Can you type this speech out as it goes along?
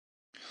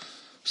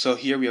So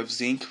here we have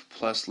zinc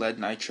plus lead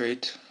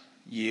nitrate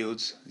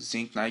yields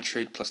zinc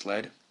nitrate plus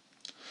lead.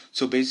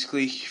 So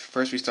basically,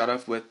 first we start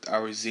off with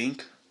our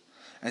zinc,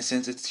 and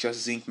since it's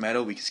just zinc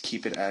metal, we just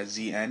keep it as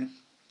Zn.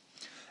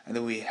 And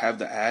then we have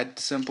the add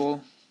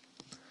symbol,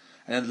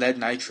 and then lead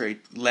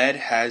nitrate. Lead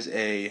has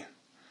a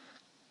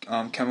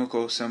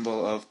chemical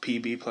symbol of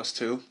Pb plus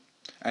 2,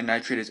 and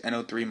nitrate is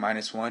NO3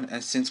 minus 1.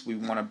 And since we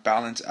want to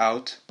balance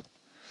out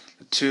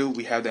the 2,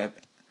 we have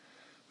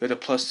the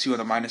plus 2 and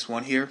the minus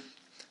 1 here.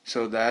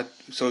 So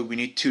we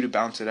need 2 to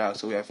balance it out.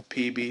 So we have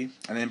Pb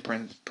and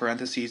then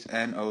parentheses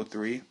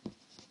NO3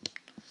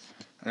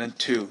 and then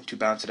 2 to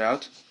balance it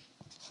out.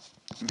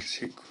 You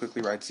can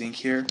quickly write zinc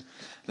here.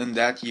 Then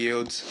that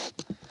yields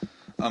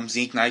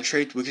zinc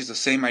nitrate, which is the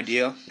same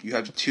idea. You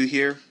have the 2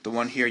 here, the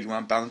 1 here. You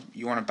want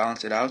to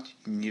balance it out.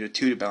 You need a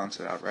 2 to balance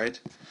it out, right?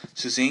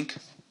 So zinc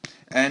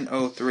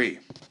NO3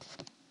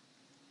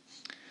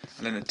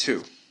 and then a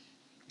 2,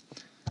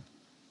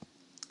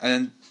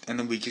 and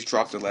then we just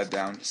drop the lead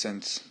down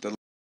since the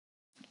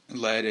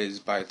lead is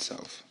by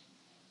itself.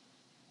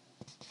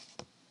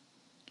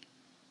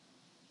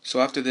 So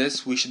after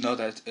this, we should know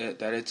that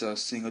it's a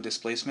single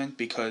displacement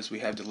because we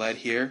have the lead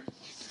here,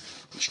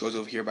 which goes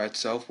over here by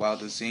itself, while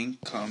the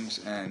zinc comes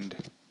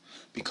and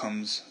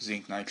becomes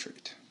zinc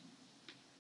nitrate.